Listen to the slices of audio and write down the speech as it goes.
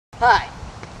Hi,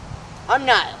 I'm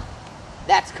Nile.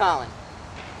 That's Colin.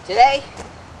 Today,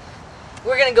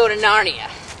 we're gonna go to Narnia.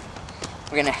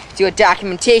 We're gonna do a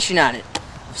documentation on it,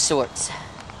 of sorts.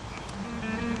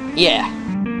 Yeah.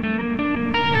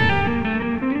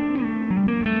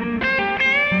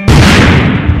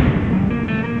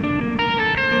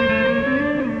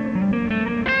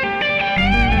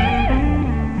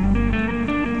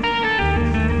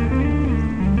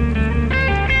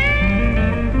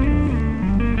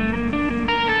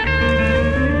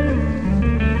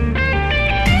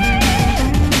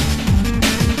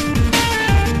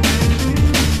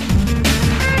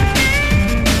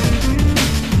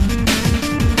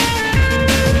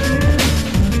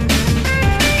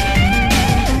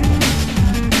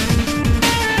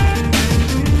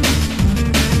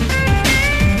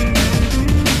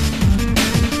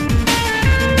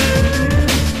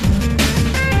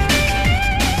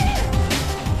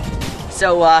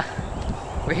 So,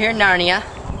 we're here in Narnia,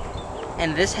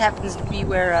 and this happens to be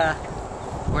where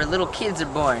little kids are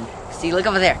born. See, look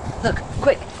over there. Look,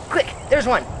 quick, there's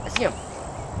one. I see him.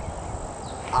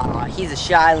 Aw, he's a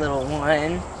shy little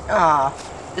one. Aw.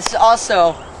 This is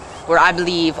also where I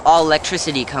believe all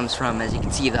electricity comes from, as you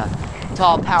can see the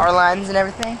tall power lines and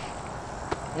everything.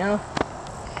 You know?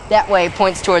 That way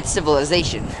points towards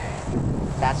civilization.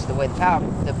 That's the way the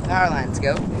power lines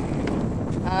go.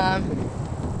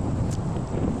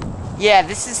 Yeah,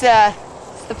 this is the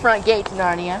front gate to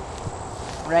Narnia.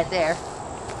 Right there.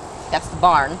 That's the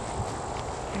barn.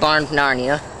 Barn to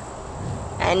Narnia.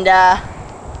 And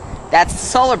that's the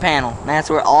solar panel. That's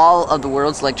where all of the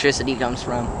world's electricity comes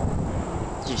from.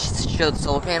 Just show the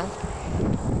solar panel.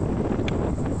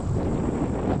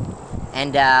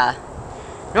 And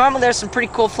normally there's some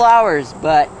pretty cool flowers,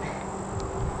 but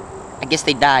I guess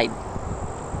they died.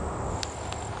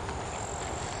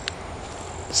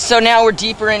 So now we're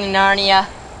deeper into Narnia,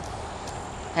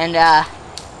 and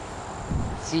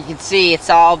so you can see it's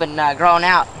all been grown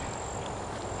out.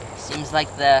 Seems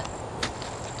like there's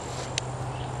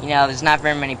not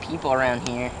very many people around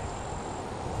here.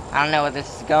 I don't know where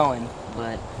this is going,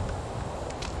 but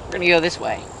we're gonna go this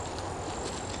way.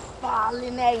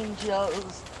 Fallen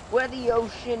angels, where the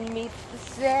ocean meets the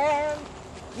sand,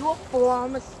 you will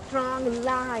form a strong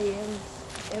alliance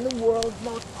in the world's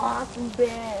most awesome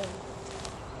band.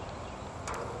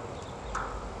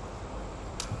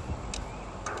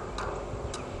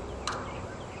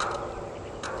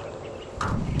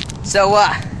 So,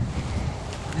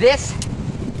 this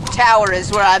tower is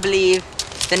where I believe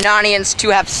the Narnians to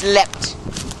have slept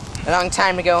a long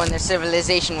time ago when their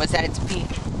civilization was at its peak.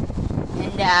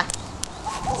 And,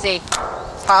 see,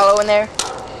 it's hollow in there.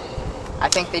 I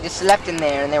think they just slept in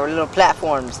there, and there were little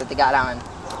platforms that they got on.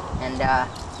 And,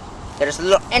 there's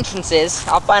little entrances.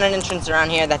 I'll find an entrance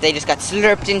around here that they just got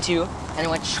slurped into, and it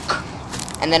went shook.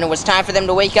 And then it was time for them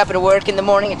to wake up and work in the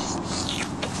morning,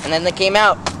 and then they came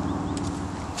out.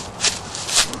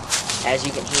 As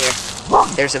you can hear,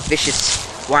 there's a vicious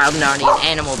wild Narnian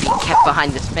animal being kept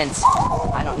behind this fence.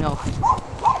 I don't know.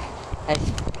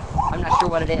 I'm not sure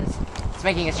what it is. It's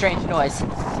making a strange noise.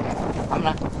 I'm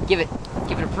gonna give it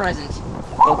a present.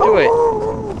 Don't do it.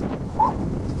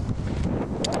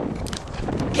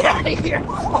 Get out of here!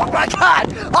 Oh my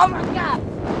god! Oh my god!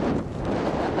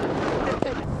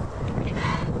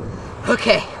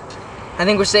 Okay, I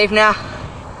think we're safe now.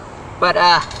 But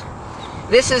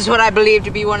this is what I believe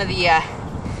to be one of the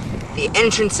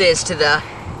entrances to the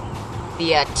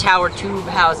tower tube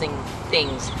housing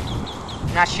things.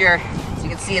 I'm not sure. As you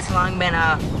can see, it's long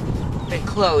been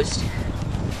closed.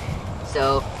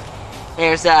 So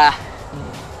there's I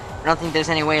don't think there's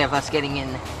any way of us getting in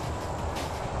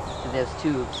to those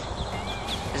tubes.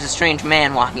 There's a strange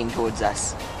man walking towards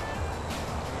us.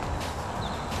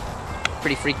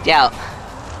 Pretty freaked out.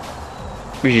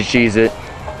 We should cheese it.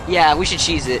 Yeah, we should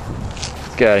cheese it.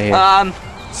 Let's get out of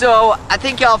here. So I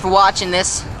thank y'all for watching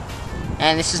this,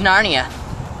 and this is Narnia.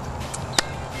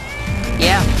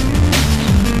 Yeah.